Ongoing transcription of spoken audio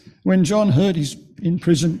When John heard in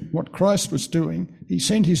prison what Christ was doing, he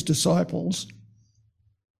sent his disciples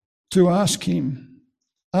to ask him,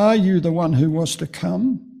 "Are you the one who was to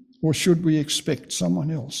come, or should we expect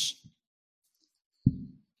someone else?"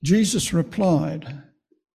 Jesus replied,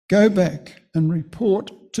 "Go back and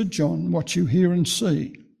report to John what you hear and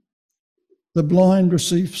see. The blind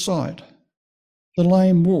receive sight, the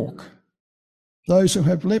lame walk, those who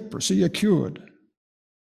have leprosy are cured,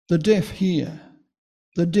 the deaf hear,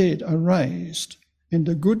 the dead are raised, and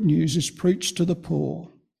the good news is preached to the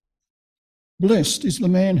poor. Blessed is the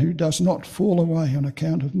man who does not fall away on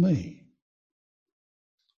account of me."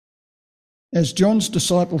 As John's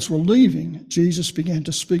disciples were leaving, Jesus began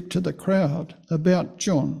to speak to the crowd about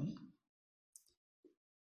John.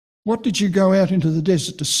 "What did you go out into the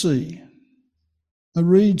desert to see? A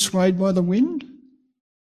reed swayed by the wind?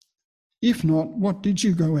 If not, what did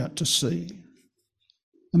you go out to see?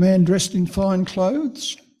 A man dressed in fine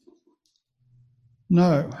clothes?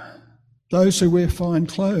 No, those who wear fine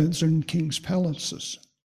clothes are in king's palaces.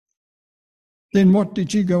 Then what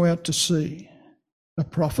did you go out to see? A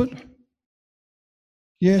prophet?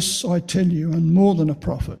 Yes, I tell you, and more than a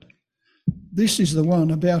prophet. This is the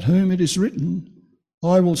one about whom it is written,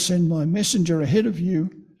 'I will send my messenger ahead of you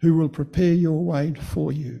who will prepare your way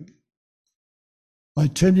for you.' I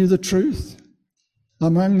tell you the truth,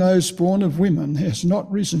 among those born of women there has not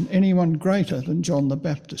risen anyone greater than John the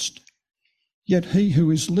Baptist. Yet he who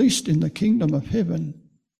is least in the kingdom of heaven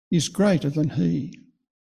is greater than he.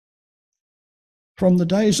 From the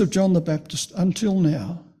days of John the Baptist until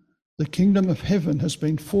now, the kingdom of heaven has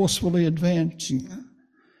been forcefully advancing,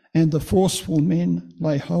 and the forceful men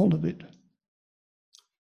lay hold of it.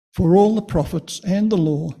 For all the prophets and the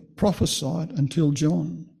law prophesied until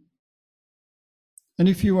John. And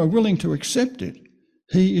if you are willing to accept it,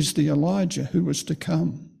 he is the Elijah who was to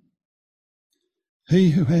come.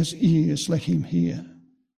 He who has ears, let him hear.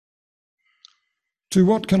 To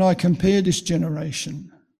what can I compare this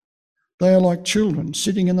generation? They are like children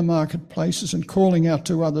sitting in the marketplaces and calling out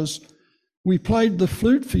to others, 'We played the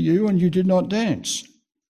flute for you and you did not dance.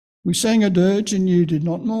 We sang a dirge and you did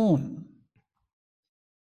not mourn.'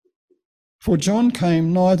 For John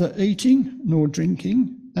came neither eating nor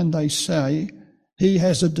drinking, and they say, 'He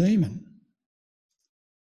has a demon.'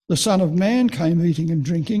 The Son of Man came eating and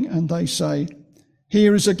drinking, and they say,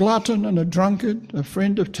 'Here is a glutton and a drunkard, a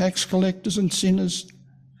friend of tax collectors and sinners.'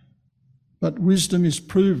 But wisdom is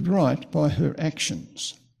proved right by her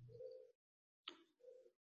actions."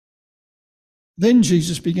 Then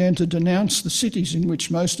Jesus began to denounce the cities in which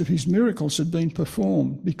most of his miracles had been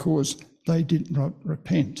performed, because they did not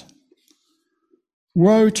repent.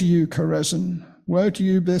 "Woe to you, Chorazin! Woe to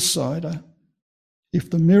you, Bethsaida! If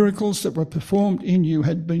the miracles that were performed in you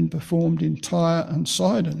had been performed in Tyre and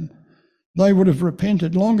Sidon, they would have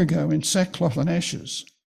repented long ago in sackcloth and ashes.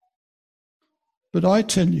 But I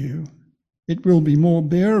tell you, it will be more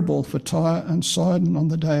bearable for Tyre and Sidon on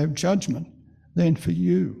the day of judgment than for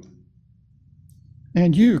you.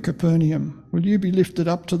 And you, Capernaum, will you be lifted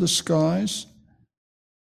up to the skies?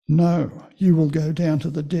 No, you will go down to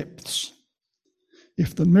the depths.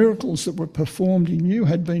 If the miracles that were performed in you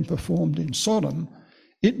had been performed in Sodom,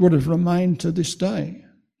 it would have remained to this day.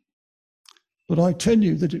 But I tell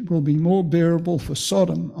you that it will be more bearable for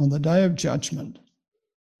Sodom on the day of judgment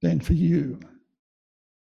than for you."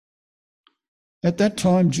 At that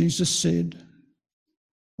time Jesus said,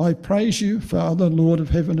 "I praise you, Father, Lord of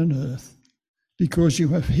heaven and earth, because you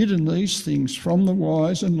have hidden these things from the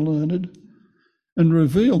wise and learned and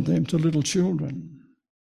revealed them to little children.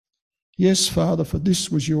 Yes, Father, for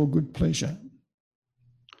this was your good pleasure.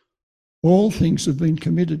 All things have been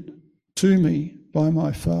committed to me by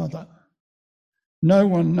my Father. No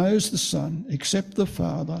one knows the Son except the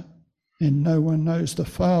Father, and no one knows the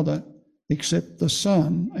Father except the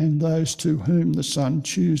Son and those to whom the Son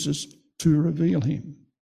chooses to reveal him.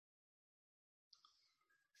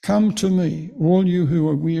 Come to me, all you who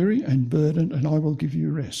are weary and burdened, and I will give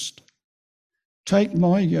you rest. Take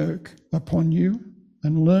my yoke upon you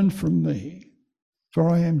and learn from me, for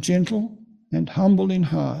I am gentle and humble in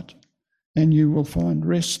heart, and you will find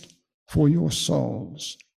rest for your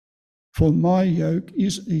souls. For my yoke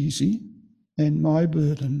is easy and my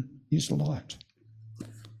burden is light."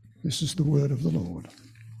 This is the word of the Lord.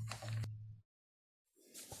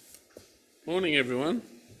 Morning, everyone.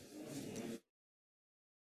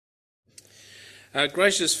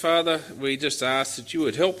 Gracious Father, we just ask that you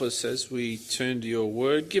would help us as we turn to your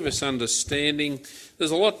word. Give us understanding.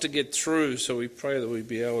 There's a lot to get through, so we pray that we'd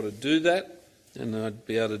be able to do that, and I'd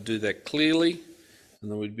be able to do that clearly,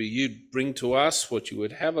 and that you'd bring to us what you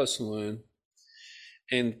would have us learn,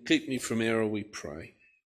 and keep me from error, we pray.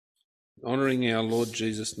 Honouring our Lord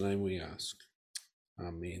Jesus' name we ask.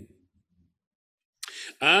 Amen.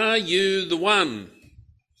 Are you the one?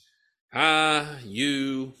 Are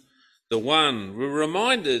you the one? We're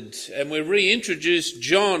reminded and we're reintroduced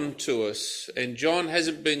John to us, and John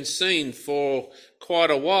hasn't been seen for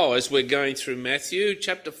quite a while as we're going through Matthew.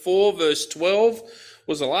 Chapter 4, verse 12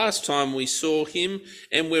 was the last time we saw him,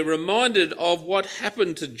 and we're reminded of what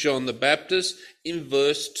happened to John the Baptist in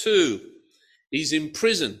verse 2. He's in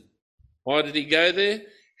prison. Why did he go there?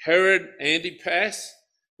 Herod Antipas,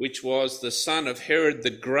 which was the son of Herod the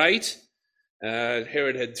Great.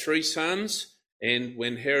 Herod had 3 sons, and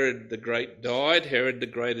when Herod the Great died, Herod the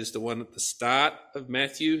Great is the one at the start of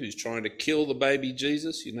Matthew who's trying to kill the baby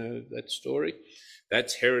Jesus. You know that story.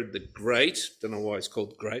 That's Herod the Great. Don't know why it's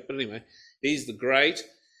called Great, but anyway, he's the Great.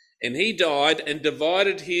 And he died and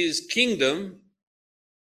divided his kingdom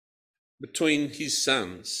between his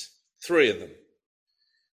sons, 3 of them.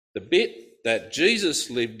 The bit that Jesus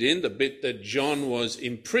lived in, the bit that John was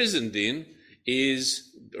imprisoned in,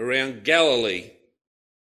 is around Galilee.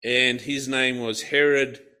 And his name was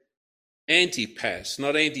Herod Antipas,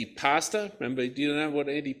 not Antipasta. Remember, do you know what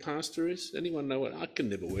Antipasta is? Anyone know what? I can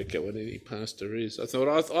never work out what Antipasta is. I thought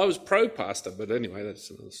I was pro-pasta, but anyway, that's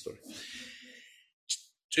another story.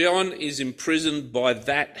 John is imprisoned by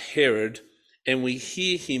that Herod, and we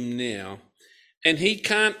hear him now. And he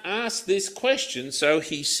can't ask this question, so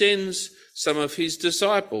he sends some of his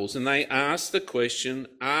disciples, and they ask the question,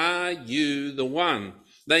 are you the one?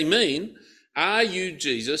 They mean, are you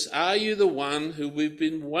Jesus? Are you the one who we've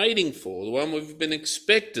been waiting for, the one we've been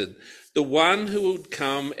expected, the one who would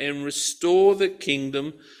come and restore the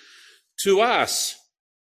kingdom to us?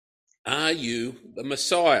 Are you the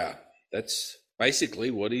Messiah? That's basically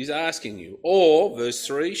what he's asking you. Or, verse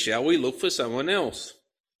 3, shall we look for someone else?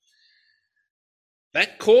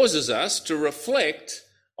 That causes us to reflect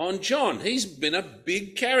on John. He's been a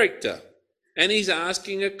big character, and he's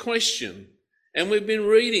asking a question. And we've been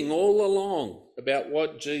reading all along about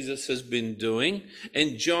what Jesus has been doing,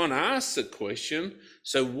 and John asks a question,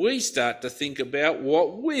 so we start to think about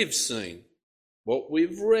what we've seen, what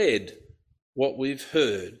we've read, what we've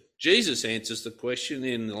heard. Jesus answers the question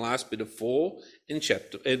in the last bit of 4 in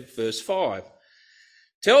verse 5.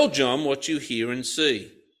 Tell John what you hear and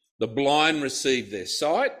see. The blind receive their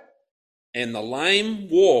sight, and the lame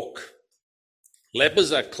walk.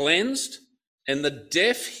 Lepers are cleansed, and the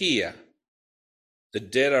deaf hear. The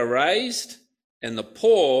dead are raised, and the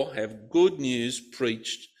poor have good news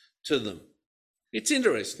preached to them. It's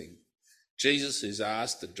interesting. Jesus is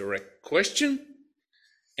asked a direct question,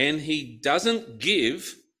 and he doesn't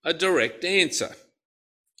give a direct answer.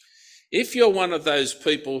 If you're one of those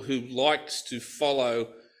people who likes to follow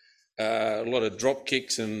a lot of drop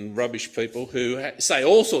kicks and rubbish people who say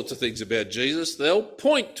all sorts of things about Jesus, they'll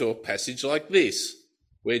point to a passage like this,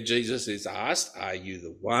 where Jesus is asked, are you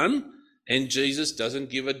the one? And Jesus doesn't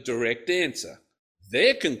give a direct answer.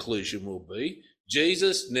 Their conclusion will be,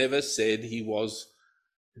 Jesus never said he was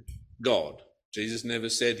God. Jesus never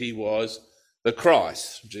said he was the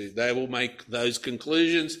Christ. They will make those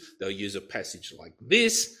conclusions. They'll use a passage like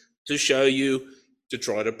this to show you, to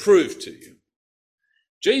try to prove to you.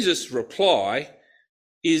 Jesus' reply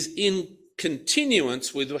is in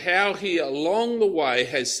continuance with how he along the way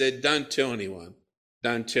has said, don't tell anyone,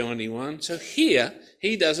 don't tell anyone. So here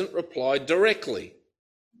he doesn't reply directly.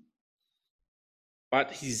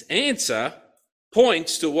 But his answer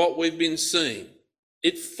points to what we've been seeing.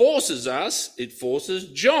 It forces us, it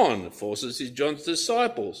forces John's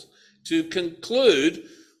disciples to conclude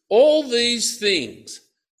all these things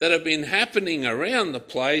that have been happening around the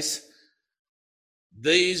place.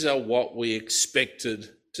 These are what we expected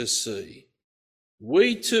to see.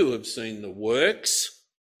 We too have seen the works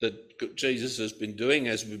that Jesus has been doing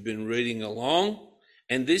as we've been reading along,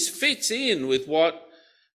 and this fits in with what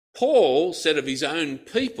Paul said of his own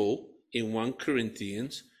people in 1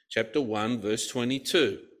 Corinthians chapter 1, verse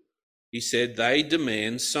 22. He said they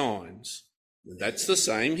demand signs. And that's the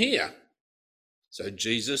same here. So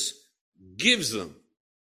Jesus gives them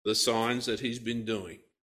the signs that he's been doing.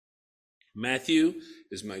 Matthew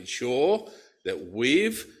has made sure that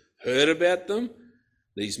we've heard about them,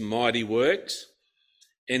 these mighty works.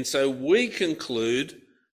 And so we conclude,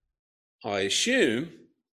 I assume,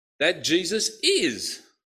 that Jesus is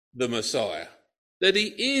the Messiah, that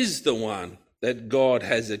he is the one that God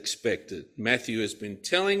has expected. Matthew has been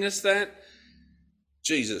telling us that.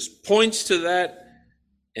 Jesus points to that.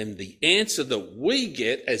 And the answer that we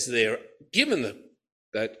get as they're given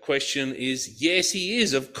that question is, yes, he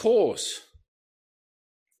is, of course.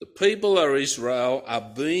 The people of Israel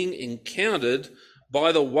are being encountered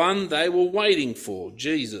by the one they were waiting for,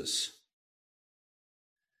 Jesus.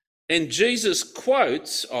 And Jesus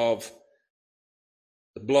quotes of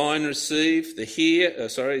the blind receive, the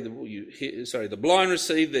blind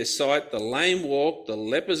receive their sight, the lame walk, the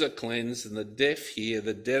lepers are cleansed, and the deaf hear,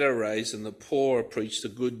 the dead are raised, and the poor are preached the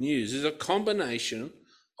good news. There's a combination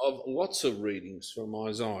of lots of readings from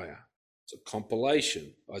Isaiah. It's a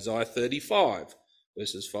compilation. Isaiah 35,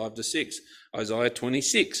 verses 5 to 6. Isaiah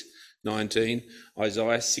 26, 19.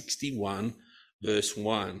 Isaiah 61, verse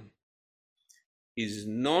 1. His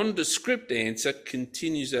nondescript answer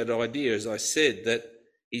continues that idea, as I said, that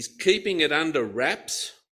he's keeping it under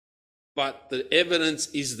wraps, but the evidence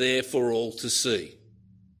is there for all to see.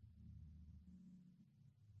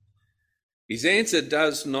 His answer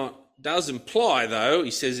does imply, though,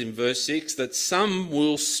 he says in verse 6, that some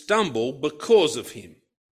will stumble because of him.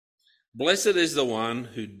 Blessed is the one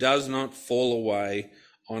who does not fall away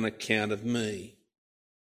on account of me.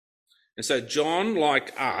 And so John,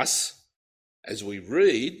 like us, as we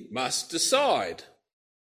read, must decide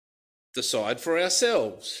for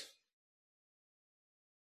ourselves.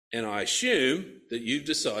 And I assume that you've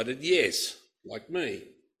decided yes, like me,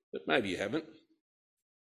 but maybe you haven't.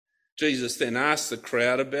 Jesus then asks the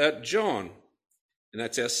crowd about John, and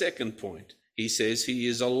that's our second point. He says he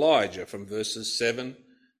is Elijah from verses 7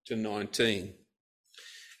 to 19.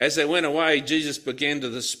 As they went away, Jesus began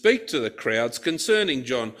to speak to the crowds concerning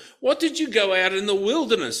John. What did you go out in the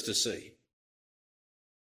wilderness to see?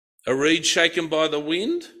 A reed shaken by the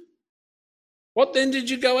wind? What then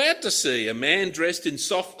did you go out to see? A man dressed in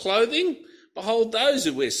soft clothing? Behold, those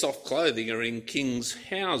who wear soft clothing are in kings'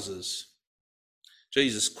 houses.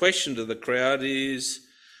 Jesus' question to the crowd is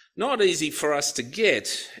not easy for us to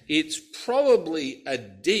get. It's probably a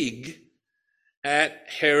dig at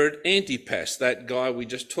Herod Antipas, that guy we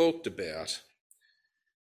just talked about.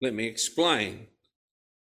 Let me explain.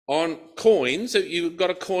 On coins, you've got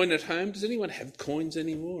a coin at home. Does anyone have coins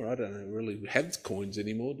anymore? I don't know, really have coins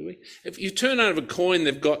anymore, do we? If you turn over a coin,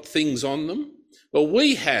 they've got things on them. Well,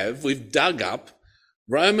 we've dug up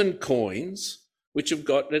Roman coins which have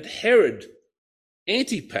got that Herod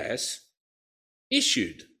Antipas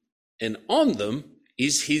issued. And on them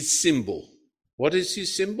is his symbol. What is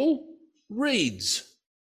his symbol? Reeds,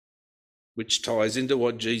 which ties into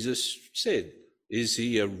what Jesus said. Is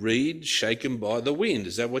he a reed shaken by the wind?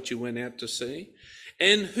 Is that what you went out to see?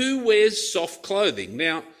 And who wears soft clothing?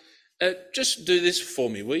 Now, just do this for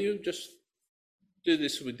me, will you? Just do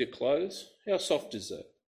this with your clothes. How soft is that?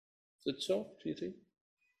 Is it soft, do you think?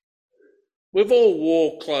 We've all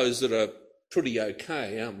wore clothes that are pretty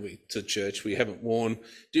okay, aren't we, to church? We haven't worn.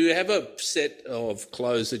 Do you have a set of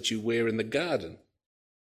clothes that you wear in the garden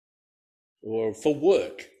or for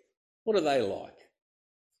work? What are they like?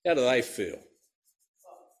 How do they feel?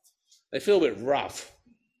 They feel a bit rough,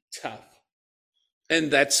 tough.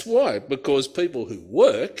 And that's why, because people who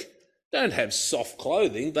work don't have soft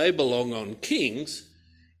clothing. They belong on kings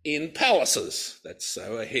in palaces. That's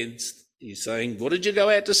so hence he's saying, what did you go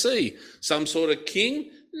out to see? Some sort of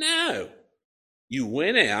king? No. You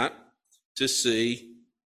went out to see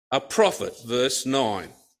a prophet, verse 9.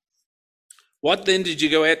 What then did you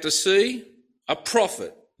go out to see? A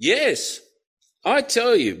prophet. Yes, I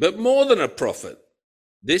tell you, but more than a prophet.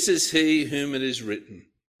 This is he whom it is written,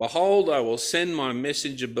 behold, I will send my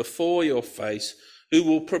messenger before your face, who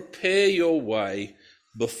will prepare your way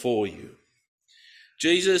before you.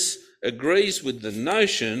 Jesus agrees with the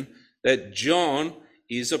notion that John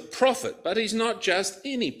is a prophet, but he's not just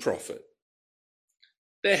any prophet.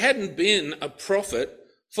 There hadn't been a prophet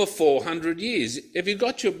for 400 years. Have you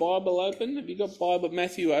got your Bible open? Have you got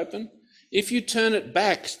Matthew open? If you turn it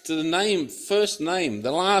back to the first name,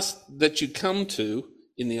 the last that you come to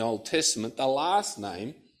in the Old Testament, the last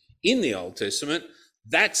name in the Old Testament,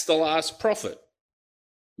 that's the last prophet,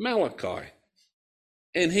 Malachi.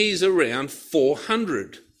 And he's around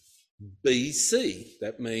 400 BC.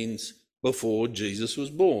 That means before Jesus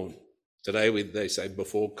was born. Today they say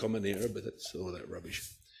before Common Era, but that's all that rubbish.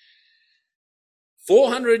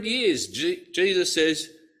 400 years, Jesus says,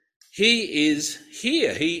 he is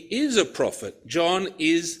here. He is a prophet. John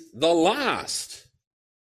is the last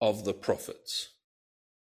of the prophets.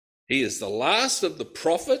 He is the last of the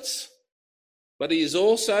prophets, but he is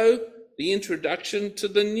also the introduction to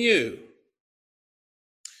the new.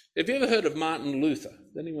 Have you ever heard of Martin Luther?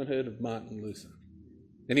 Has anyone heard of Martin Luther?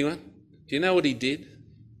 Anyone? Do you know what he did?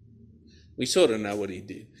 We sort of know what he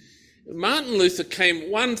did. Martin Luther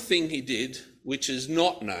one thing he did, which is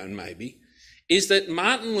not known maybe, is that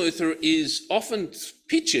Martin Luther is often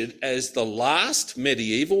pictured as the last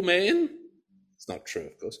medieval man. It's not true,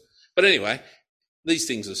 of course. But anyway, these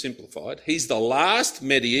things are simplified. He's the last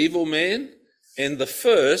medieval man and the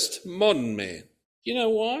first modern man. Do you know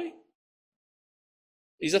why?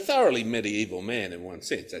 He's a thoroughly medieval man in one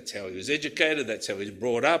sense. That's how he was educated, that's how he was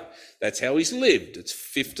brought up, that's how he's lived. It's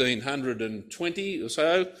 1520 or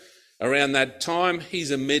so. Around that time,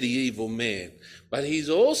 he's a medieval man. But he's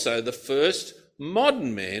also the first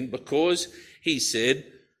modern man, because he said,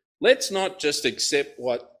 let's not just accept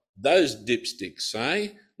what those dipsticks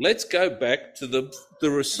say. Let's go back to the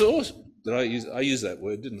resource. I used that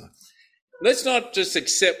word, didn't I? Let's not just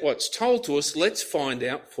accept what's told to us. Let's find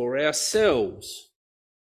out for ourselves.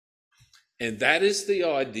 And that is the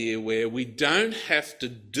idea where we don't have to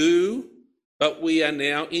do, but we are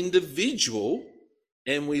now individual,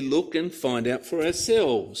 and we look and find out for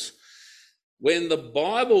ourselves. When the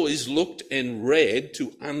Bible is looked and read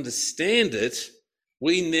to understand it,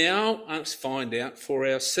 we now must find out for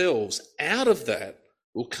ourselves. Out of that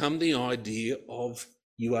will come the idea of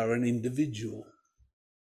you are an individual.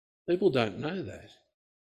 People don't know that.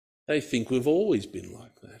 They think we've always been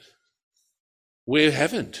like that. We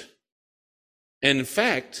haven't. And in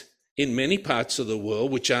fact, in many parts of the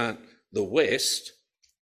world, which aren't the West,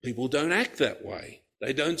 people don't act that way.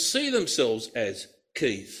 They don't see themselves as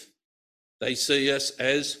Keith. They see us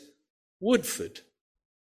as Woodford.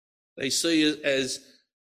 They see us as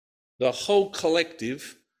the whole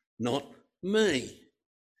collective, not me.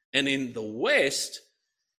 And in the West,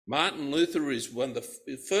 Martin Luther is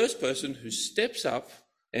the first person who steps up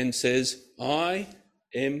and says, I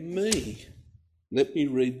am me. Let me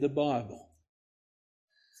read the Bible.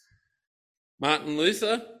 Martin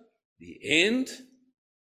Luther, the end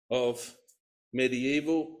of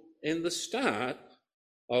medieval and the start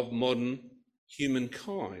of modern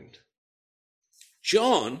humankind.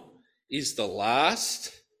 John is the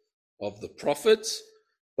last of the prophets,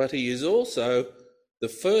 but he is also the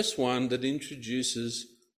first one that introduces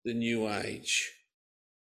the new age.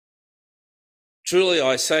 Truly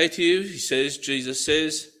I say to you, Jesus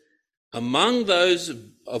says, among those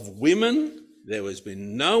of women, there has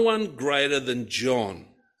been no one greater than John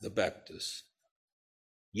the Baptist.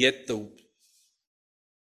 Yet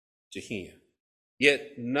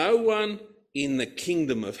no one in the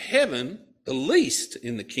kingdom of heaven, the least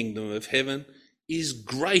in the kingdom of heaven, is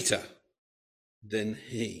greater than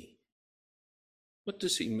he. What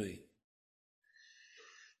does he mean?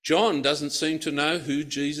 John doesn't seem to know who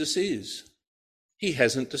Jesus is. He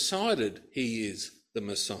hasn't decided he is the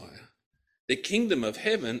Messiah. The kingdom of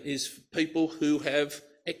heaven is for people who have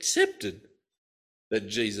accepted that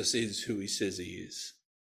Jesus is who he says he is.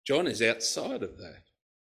 John is outside of that.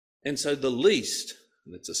 And so the least,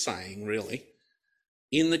 and it's a saying really,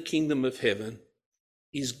 in the kingdom of heaven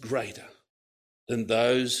is greater than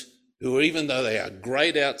those who, even though they are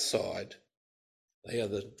great outside, they are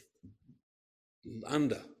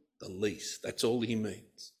under the least. That's all he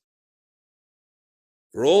means.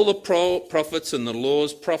 For all the prophets and the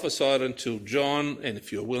laws prophesied until John, and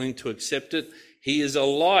if you're willing to accept it, he is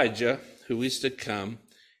Elijah who is to come.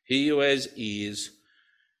 He who has ears,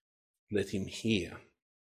 let him hear.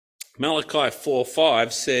 Malachi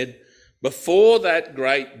 4:5 said, before that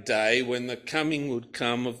great day when the coming would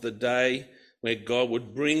come of the day where God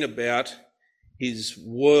would bring about his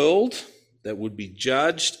world that would be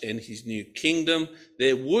judged and his new kingdom,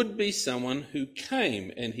 there would be someone who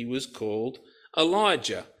came, and he was called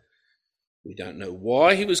Elijah. We don't know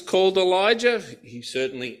why he was called Elijah. He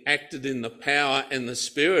certainly acted in the power and the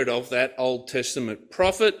spirit of that Old Testament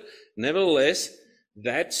prophet. Nevertheless,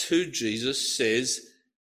 that's who Jesus says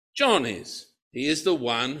John is. He is the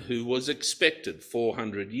one who was expected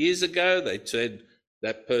 400 years ago. They said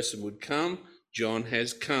that person would come. John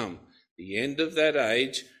has come. The end of that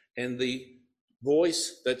age and the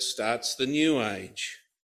voice that starts the new age.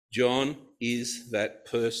 John is that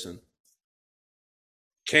person.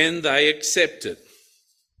 Can they accept it?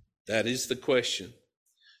 That is the question.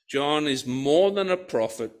 John is more than a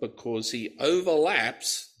prophet because he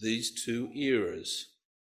overlaps these two eras.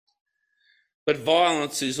 But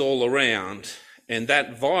violence is all around, and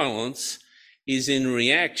that violence is in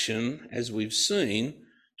reaction, as we've seen,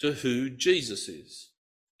 to who Jesus is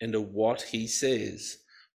and to what he says.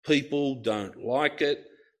 People don't like it.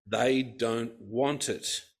 They don't want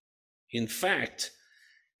it. In fact,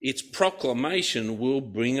 its proclamation will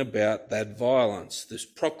bring about that violence. This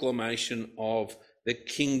proclamation of the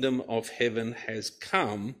kingdom of heaven has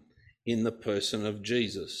come in the person of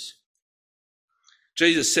Jesus.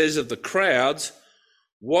 Jesus says of the crowds,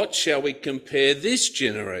 what shall we compare this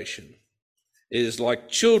generation? It is like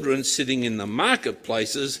children sitting in the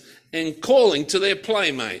marketplaces and calling to their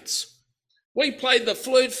playmates. We played the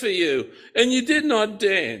flute for you and you did not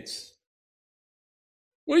dance.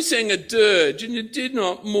 We sang a dirge and you did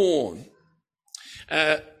not mourn.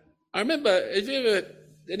 I remember,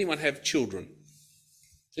 anyone have children?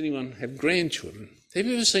 Does anyone have grandchildren? Have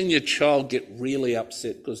you ever seen your child get really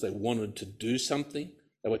upset because they wanted to do something?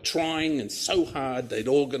 They were trying and so hard, they'd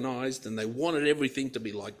organised and they wanted everything to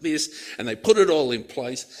be like this and they put it all in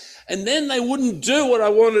place and then they wouldn't do what I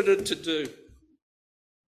wanted it to do.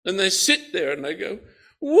 And they sit there and they go,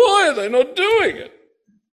 why are they not doing it?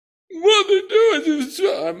 What are they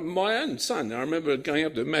doing? My own son, I remember going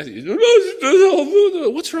up to Matthew,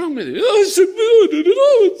 what's wrong with you?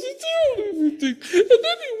 And then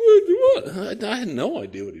he went, I had no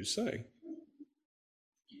idea what he was saying.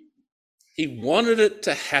 He wanted it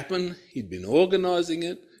to happen. He'd been organising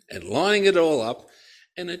it and lining it all up,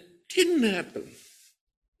 and it didn't happen.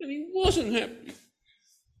 And he wasn't happy.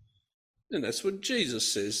 And that's what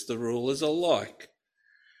Jesus says the rulers are like.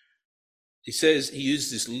 He says, he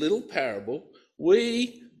used this little parable.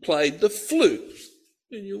 We played the flute,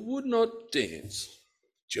 and you would not dance.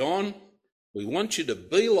 John, we want you to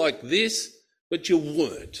be like this, but you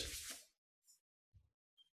weren't.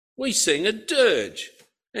 We sang a dirge,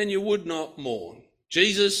 and you would not mourn.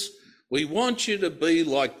 Jesus, we want you to be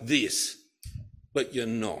like this, but you're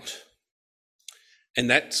not. And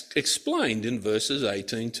that's explained in verses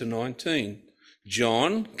 18 to 19.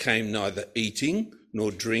 John came neither eating nor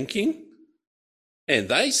drinking, and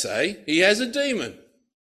they say he has a demon.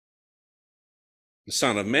 The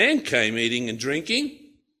Son of Man came eating and drinking,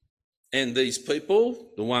 and these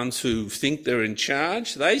people, the ones who think they're in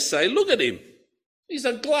charge, they say, look at him. He's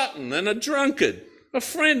a glutton and a drunkard, a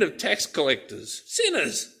friend of tax collectors,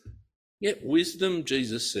 sinners. Yet wisdom,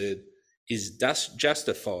 Jesus said, is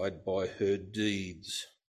justified by her deeds.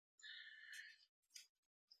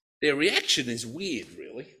 Their reaction is weird,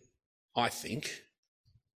 really, I think.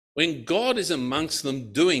 When God is amongst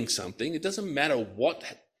them doing something, it doesn't matter what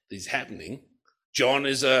is happening. John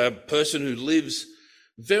is a person who lives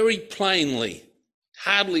very plainly,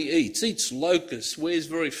 hardly eats locusts, wears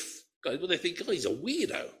well, they think, oh, he's a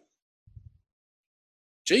weirdo.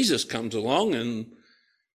 Jesus comes along and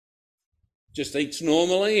just eats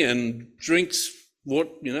normally and drinks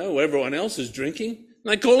what, everyone else is drinking.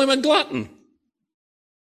 They call him a glutton.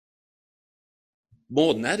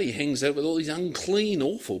 More than that, he hangs out with all these unclean,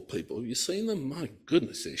 awful people. Have you seen them? My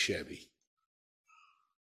goodness, they're shabby.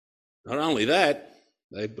 Not only that,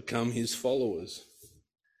 they've become his followers.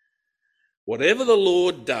 Whatever the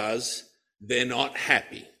Lord does, they're not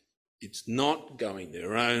happy. It's not going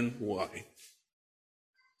their own way.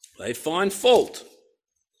 They find fault.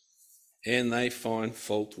 And they find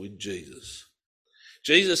fault with Jesus.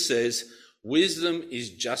 Jesus says, wisdom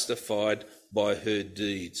is justified by her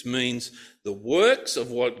deeds. Means the works of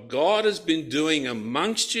what God has been doing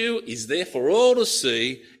amongst you is there for all to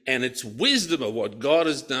see, and its wisdom of what God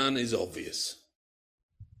has done is obvious,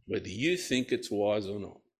 whether you think it's wise or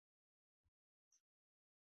not.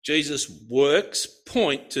 Jesus' works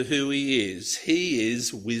point to who he is. He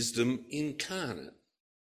is wisdom incarnate.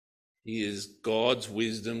 He is God's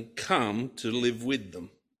wisdom come to live with them.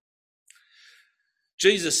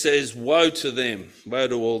 Jesus says, woe to them, woe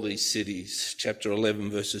to all these cities, chapter 11,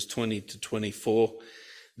 verses 20 to 24.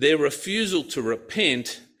 Their refusal to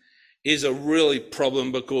repent is a really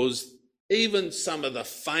problem because even some of the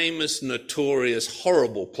famous, notorious,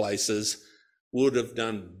 horrible places would have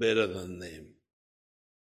done better than them.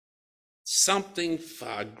 Something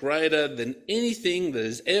far greater than anything that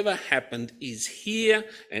has ever happened is here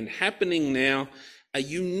and happening now, a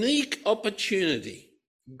unique opportunity,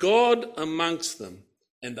 God amongst them,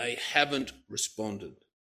 and they haven't responded.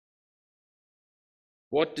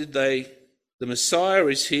 The Messiah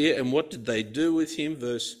is here, and what did they do with him?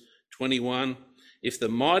 Verse 21, if the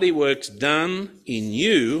mighty works done in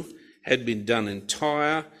you had been done in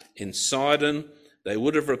Tyre and Sidon, they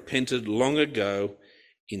would have repented long ago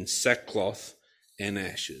in sackcloth and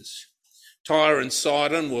ashes. Tyre and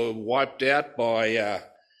Sidon were wiped out by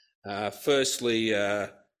firstly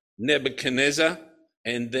Nebuchadnezzar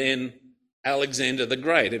and then Alexander the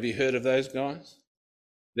Great. Have you heard of those guys?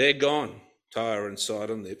 They're gone, Tyre and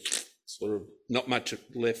Sidon. They're sort of not much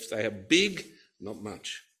left. They are big, not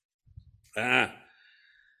much.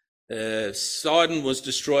 Sidon was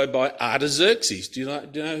destroyed by Artaxerxes. Do you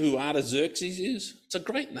know who Artaxerxes is? It's a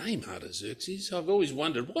great name, Artaxerxes. I've always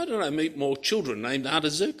wondered, why don't I meet more children named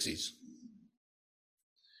Artaxerxes?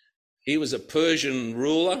 He was a Persian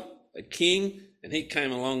ruler, a king, and he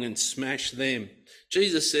came along and smashed them.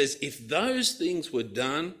 Jesus says, if those things were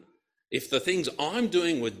done, if the things I'm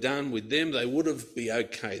doing were done with them, they would have been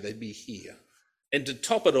okay. They'd be here. And to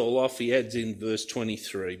top it all off, he adds in verse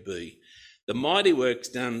 23b, the mighty works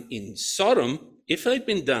done in Sodom, if they'd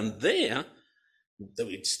been done there,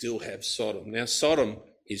 we'd still have Sodom. Now, Sodom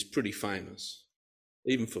is pretty famous.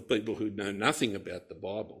 even for people who know nothing about the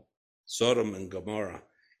Bible. Sodom and Gomorrah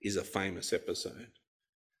is a famous episode.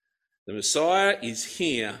 The Messiah is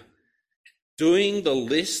here doing the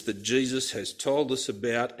list that Jesus has told us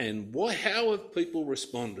about, and how have people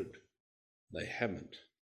responded? They haven't.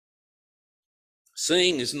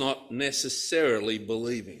 Seeing is not necessarily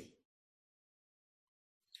believing.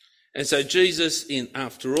 And so Jesus,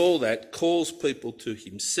 after all that, calls people to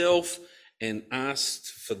himself and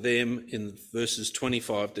asks for them in verses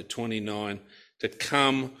 25 to 29 to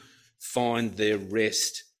come find their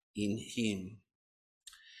rest in him.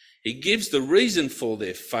 He gives the reason for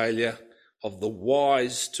their failure of the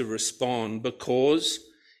wise to respond, because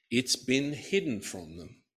it's been hidden from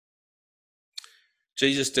them.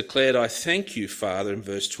 Jesus declared, "I thank you, Father," in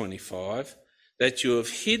verse 25, "that you have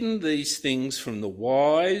hidden these things from the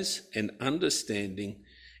wise and understanding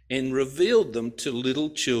and revealed them to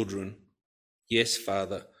little children. Yes,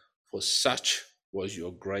 Father, for such was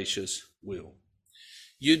your gracious will."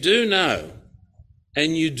 You do know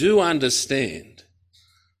and you do understand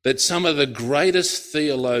that some of the greatest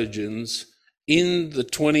theologians in the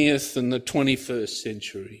 20th and the 21st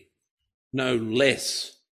century know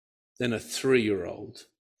less than a 3-year-old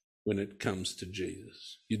when it comes to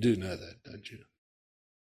Jesus. You do know that, don't you?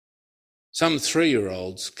 Some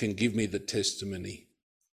 3-year-olds can give me the testimony,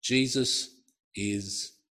 Jesus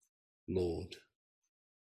is Lord.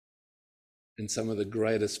 And some of the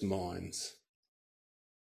greatest minds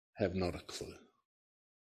have not a clue.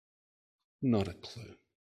 Not a clue.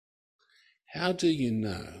 How do you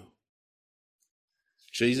know?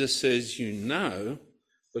 Jesus says you know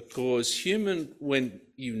because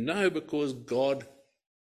because God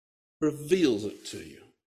reveals it to you.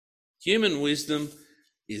 Human wisdom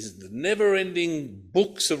is the never-ending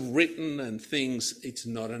books of written and things. It's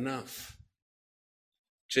not enough.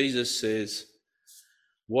 Jesus says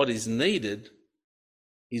what is needed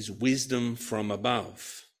is wisdom from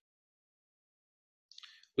above.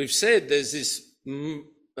 We've said there's this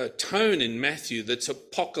tone in Matthew that's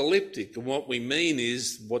apocalyptic, and what we mean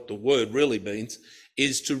is, what the word really means,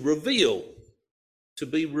 is to reveal, to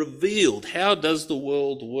be revealed. How does the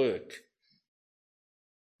world work?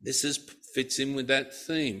 This fits in with that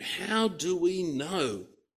theme. How do we know?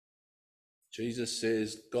 Jesus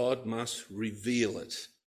says God must reveal it.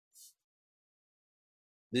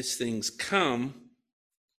 These things come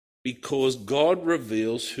because God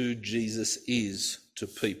reveals who Jesus is to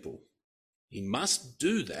people. He must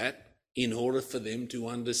do that in order for them to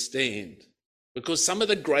understand, because some of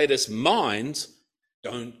the greatest minds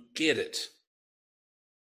don't get it.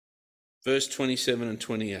 Verse 27 and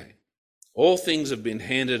 28. All things have been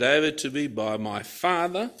handed over to me by my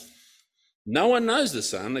Father. No one knows the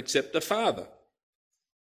Son except the Father.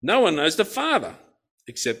 No one knows the Father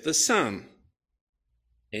except the Son,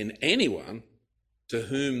 and anyone to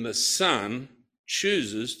whom the Son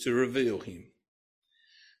chooses to reveal him.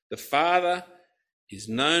 The Father is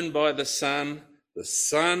known by the Son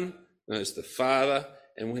knows the Father,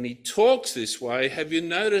 and when he talks this way, have you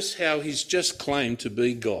noticed how he's just claimed to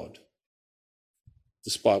be God,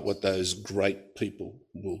 despite what those great people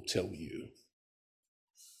will tell you?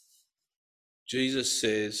 Jesus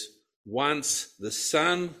says, once the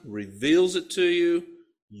Son reveals it to you,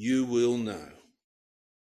 you will know.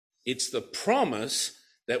 It's the promise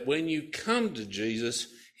that when you come to Jesus,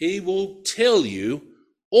 he will tell you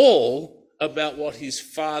all about what his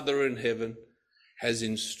Father in heaven has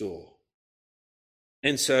in store.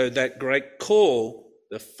 And so that great call,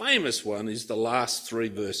 the famous one, is the last 3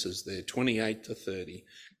 verses there, 28 to 30.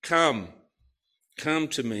 Come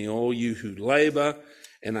to me, all you who labour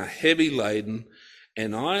and are heavy laden,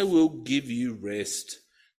 and I will give you rest.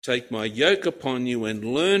 Take my yoke upon you and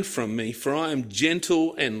learn from me, for I am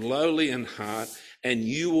gentle and lowly in heart, and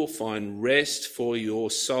you will find rest for your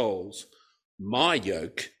souls. My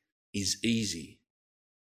yoke is easy,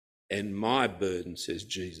 and my burden, says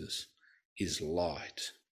Jesus, is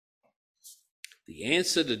light. The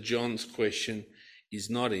answer to John's question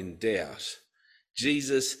is not in doubt.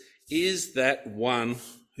 Jesus is that one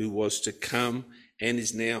who was to come and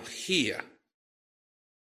is now here.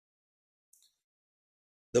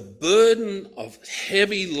 The burden of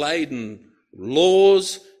heavy laden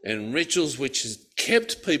laws and rituals which has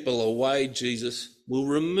kept people away, Jesus will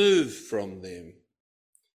remove from them.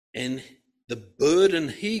 And the burden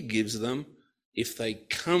he gives them, if they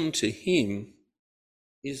come to him,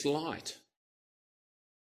 is light.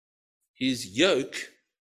 His yoke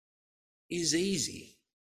is easy,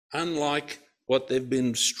 unlike what they've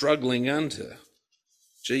been struggling under.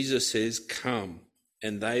 Jesus says, come,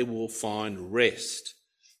 and they will find rest.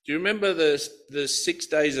 Do you remember the 6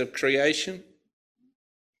 days of creation?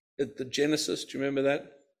 at the Genesis? Do you remember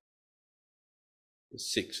that?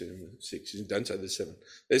 There's 6. Don't say there's 7.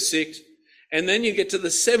 There's 6. And then you get to the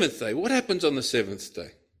 7th day. What happens on the 7th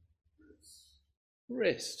day?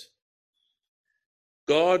 Rest.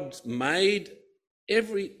 God made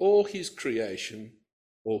all his creation,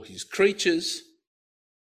 all his creatures,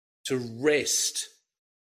 to rest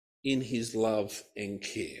in his love and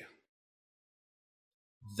care.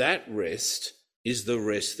 That rest is the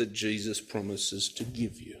rest that Jesus promises to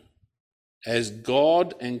give you. As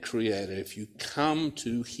God and Creator, if you come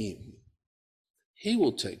to him, he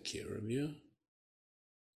will take care of you.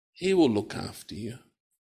 He will look after you.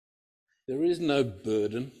 There is no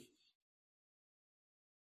burden.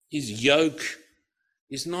 His yoke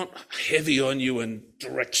is not heavy on you and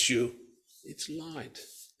directs you. It's light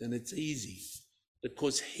and it's easy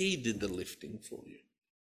because he did the lifting for you.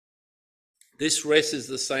 This rest is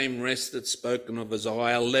the same rest that's spoken of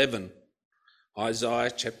Isaiah 11,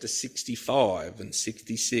 Isaiah chapter 65 and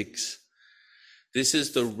 66. This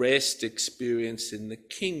is the rest experienced in the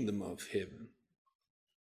kingdom of heaven.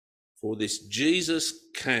 For this Jesus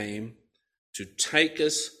came to take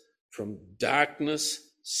us from darkness,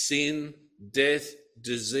 sin, death,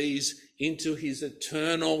 disease, into his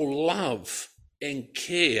eternal love and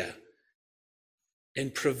care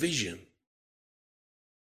and provision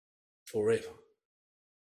forever.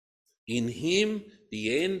 In him,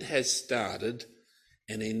 the end has started,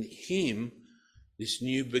 and in him, this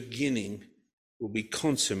new beginning will be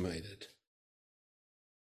consummated.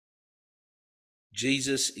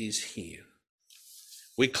 Jesus is here.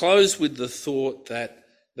 We close with the thought that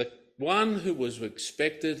the one who was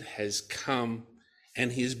expected has come,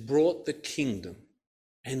 and he's brought the kingdom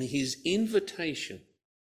and his invitation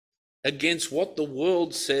against what the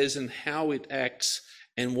world says and how it acts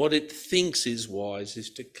and what it thinks is wise is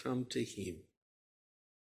to come to him.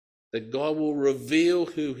 That God will reveal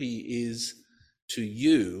who he is to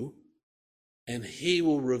you, and he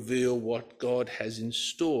will reveal what God has in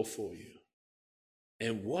store for you.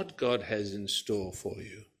 And what God has in store for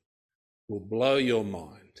you will blow your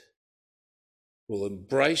mind, will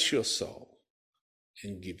embrace your soul,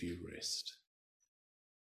 and give you rest.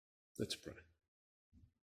 Let's pray.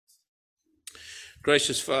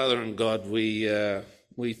 Gracious Father and God,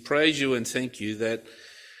 we praise you and thank you that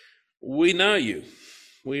we know you.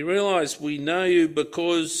 We realise we know you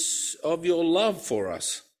because of your love for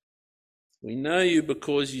us. We know you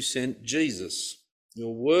because you sent Jesus.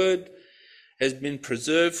 Your word has been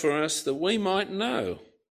preserved for us that we might know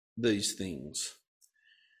these things.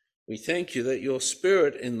 We thank you that your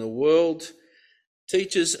Spirit in the world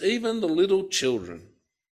teaches even the little children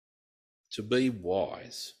to be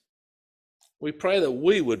wise. We pray that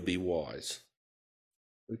we would be wise.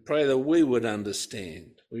 We pray that we would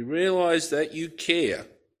understand. We realise that you care.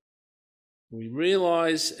 We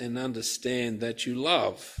realise and understand that you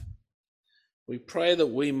love. We pray that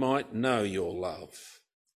we might know your love.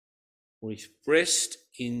 We rest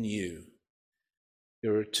in you,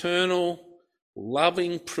 your eternal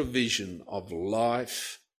loving provision of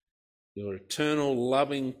life, your eternal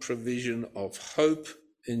loving provision of hope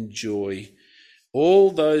and joy.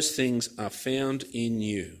 All those things are found in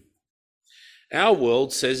you. Our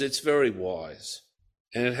world says it's very wise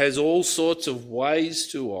and it has all sorts of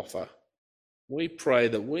ways to offer. We pray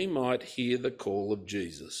that we might hear the call of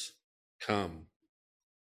Jesus. Come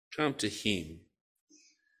to him,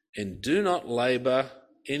 and do not labour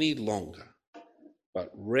any longer,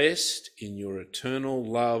 but rest in your eternal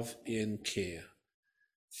love and care,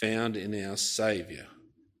 found in our Saviour,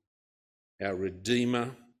 our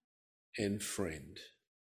Redeemer and friend,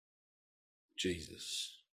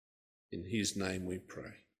 Jesus. In his name we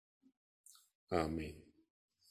pray. Amen.